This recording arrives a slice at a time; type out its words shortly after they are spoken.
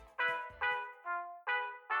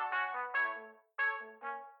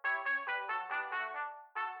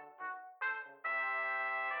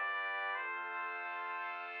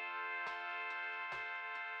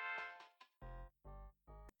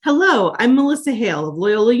Hello, I'm Melissa Hale of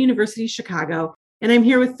Loyola University Chicago, and I'm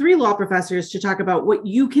here with three law professors to talk about what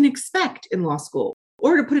you can expect in law school,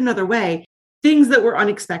 or to put another way, things that were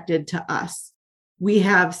unexpected to us. We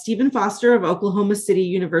have Stephen Foster of Oklahoma City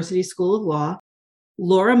University School of Law,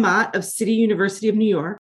 Laura Mott of City University of New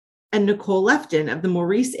York, and Nicole Lefton of the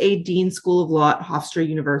Maurice A. Dean School of Law at Hofstra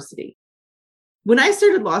University. When I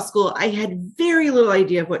started law school, I had very little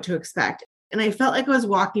idea of what to expect, and I felt like I was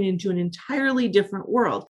walking into an entirely different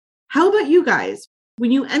world. How about you guys?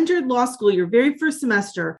 When you entered law school, your very first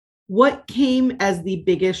semester, what came as the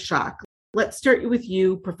biggest shock? Let's start with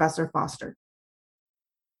you, Professor Foster.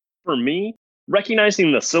 For me,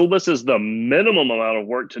 recognizing the syllabus as the minimum amount of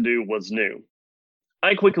work to do was new.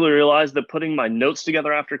 I quickly realized that putting my notes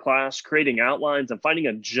together after class, creating outlines, and finding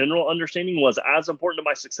a general understanding was as important to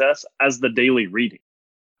my success as the daily reading.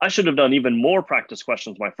 I should have done even more practice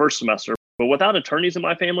questions my first semester, but without attorneys in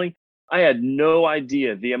my family, I had no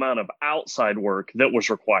idea the amount of outside work that was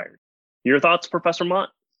required. Your thoughts, Professor Mott?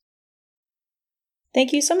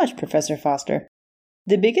 Thank you so much, Professor Foster.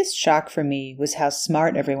 The biggest shock for me was how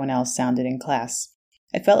smart everyone else sounded in class.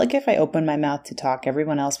 I felt like if I opened my mouth to talk,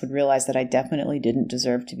 everyone else would realize that I definitely didn't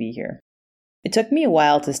deserve to be here. It took me a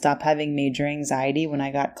while to stop having major anxiety when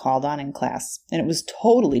I got called on in class, and it was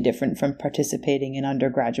totally different from participating in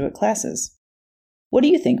undergraduate classes. What do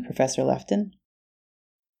you think, Professor Lefton?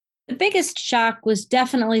 The biggest shock was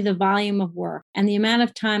definitely the volume of work and the amount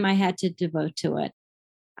of time I had to devote to it.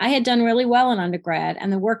 I had done really well in undergrad,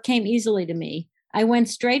 and the work came easily to me. I went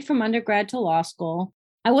straight from undergrad to law school.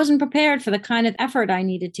 I wasn't prepared for the kind of effort I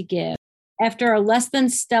needed to give. After a less than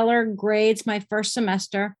stellar grades my first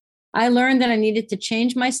semester, I learned that I needed to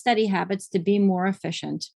change my study habits to be more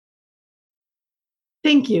efficient.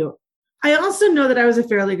 Thank you. I also know that I was a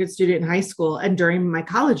fairly good student in high school and during my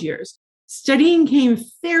college years. Studying came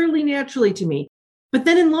fairly naturally to me, but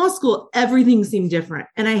then in law school, everything seemed different,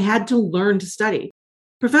 and I had to learn to study.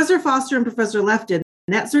 Professor Foster and Professor Lefton,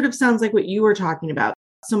 that sort of sounds like what you were talking about.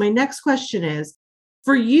 So my next question is,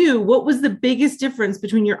 for you, what was the biggest difference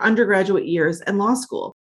between your undergraduate years and law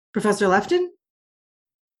school? Professor Lefton?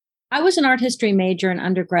 I was an art history major in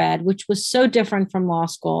undergrad, which was so different from law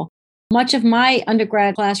school. Much of my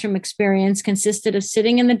undergrad classroom experience consisted of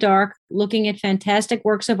sitting in the dark, looking at fantastic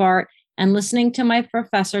works of art, and listening to my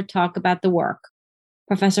professor talk about the work.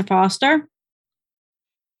 Professor Foster?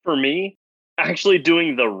 For me, actually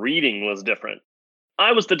doing the reading was different.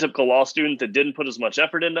 I was the typical law student that didn't put as much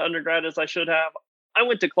effort into undergrad as I should have. I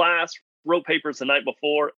went to class, wrote papers the night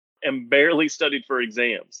before, and barely studied for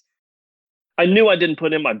exams. I knew I didn't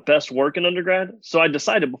put in my best work in undergrad, so I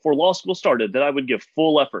decided before law school started that I would give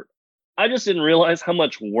full effort. I just didn't realize how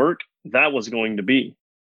much work that was going to be.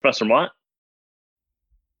 Professor Mott?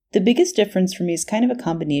 The biggest difference for me is kind of a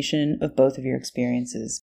combination of both of your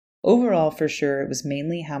experiences. Overall, for sure, it was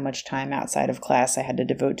mainly how much time outside of class I had to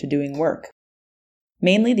devote to doing work.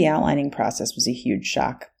 Mainly the outlining process was a huge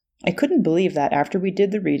shock. I couldn't believe that after we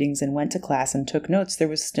did the readings and went to class and took notes, there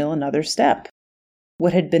was still another step.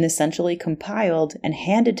 What had been essentially compiled and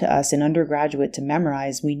handed to us in undergraduate to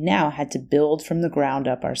memorize, we now had to build from the ground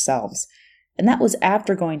up ourselves. And that was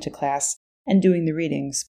after going to class and doing the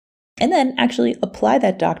readings. And then actually apply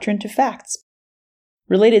that doctrine to facts.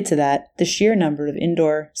 Related to that, the sheer number of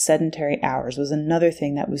indoor sedentary hours was another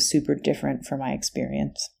thing that was super different from my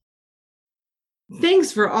experience.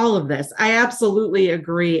 Thanks for all of this. I absolutely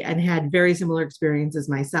agree and had very similar experiences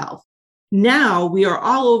myself. Now we are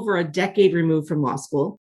all over a decade removed from law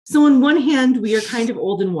school. So on one hand, we are kind of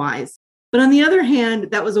old and wise. But on the other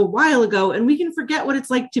hand, that was a while ago, and we can forget what it's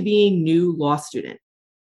like to be a new law student.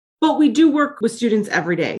 But we do work with students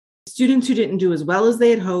every day. Students who didn't do as well as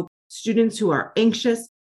they had hoped, students who are anxious,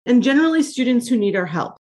 and generally students who need our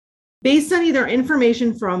help. Based on either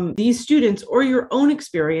information from these students or your own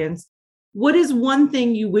experience, what is one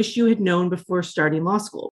thing you wish you had known before starting law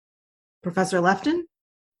school? Professor Lefton?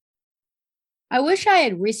 I wish I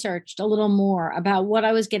had researched a little more about what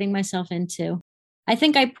I was getting myself into. I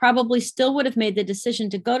think I probably still would have made the decision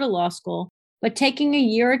to go to law school, but taking a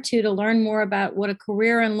year or two to learn more about what a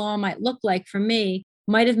career in law might look like for me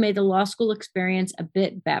might have made the law school experience a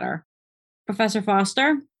bit better. Professor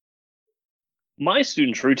Foster? My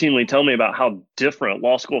students routinely tell me about how different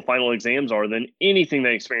law school final exams are than anything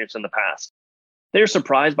they experienced in the past. They're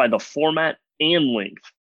surprised by the format and length.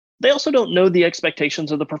 They also don't know the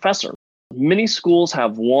expectations of the professor. Many schools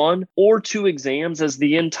have 1 or 2 exams as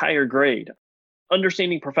the entire grade.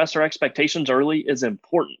 Understanding professor expectations early is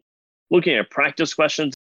important. Looking at practice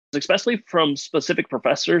questions, especially from specific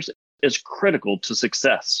professors, is critical to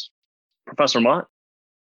success. Professor Mott?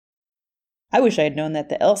 I wish I had known that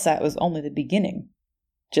the LSAT was only the beginning.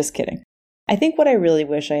 Just kidding. I think what I really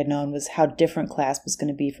wish I had known was how different class was going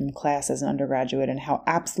to be from class as an undergraduate and how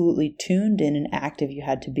absolutely tuned in and active you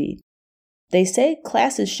had to be. They say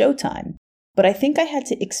class is showtime, but I think I had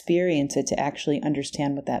to experience it to actually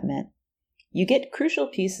understand what that meant. You get crucial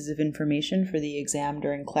pieces of information for the exam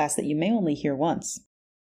during class that you may only hear once.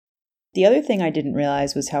 The other thing I didn't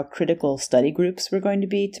realize was how critical study groups were going to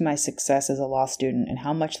be to my success as a law student and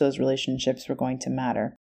how much those relationships were going to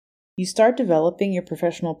matter. You start developing your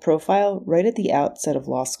professional profile right at the outset of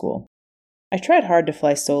law school. I tried hard to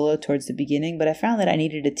fly solo towards the beginning, but I found that I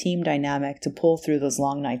needed a team dynamic to pull through those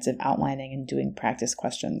long nights of outlining and doing practice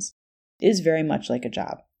questions. It is very much like a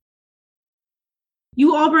job.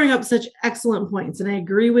 You all bring up such excellent points, and I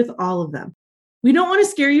agree with all of them. We don't want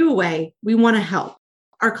to scare you away. We want to help.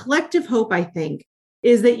 Our collective hope, I think,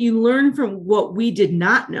 is that you learn from what we did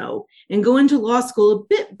not know and go into law school a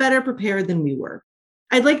bit better prepared than we were.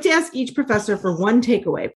 I'd like to ask each professor for one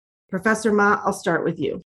takeaway. Professor Ma, I'll start with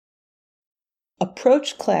you.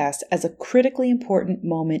 Approach class as a critically important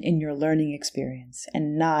moment in your learning experience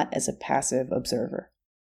and not as a passive observer.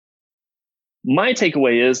 My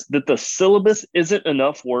takeaway is that the syllabus isn't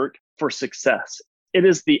enough work for success. It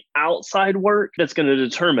is the outside work that's going to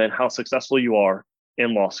determine how successful you are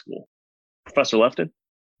in law school. Professor Lefton?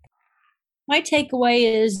 My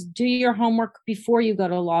takeaway is do your homework before you go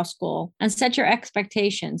to law school and set your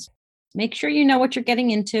expectations. Make sure you know what you're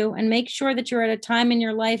getting into and make sure that you're at a time in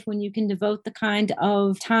your life when you can devote the kind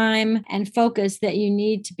of time and focus that you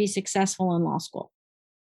need to be successful in law school.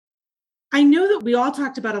 I know that we all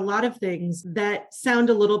talked about a lot of things that sound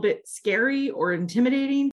a little bit scary or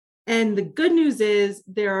intimidating. And the good news is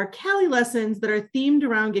there are Cali lessons that are themed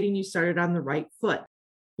around getting you started on the right foot.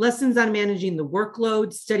 Lessons on managing the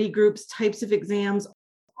workload, study groups, types of exams,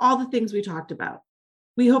 all the things we talked about.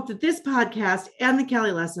 We hope that this podcast and the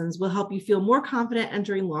Cali lessons will help you feel more confident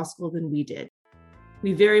entering law school than we did.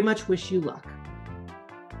 We very much wish you luck.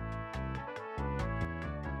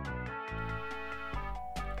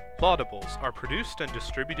 Laudables are produced and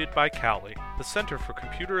distributed by Cali, the Center for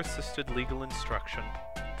Computer-Assisted Legal Instruction.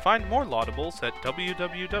 Find more Laudables at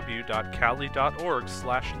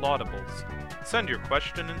www.cali.org/laudables. Send your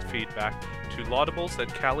question and feedback to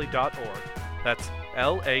laudables@cali.org. That's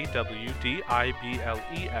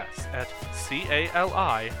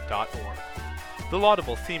LAWDIBLES@CALI.org. The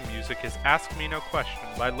Laudable theme music is Ask Me No Question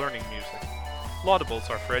by Learning Music.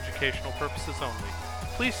 Laudables are for educational purposes only.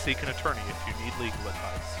 Please seek an attorney if you need legal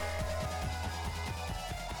advice.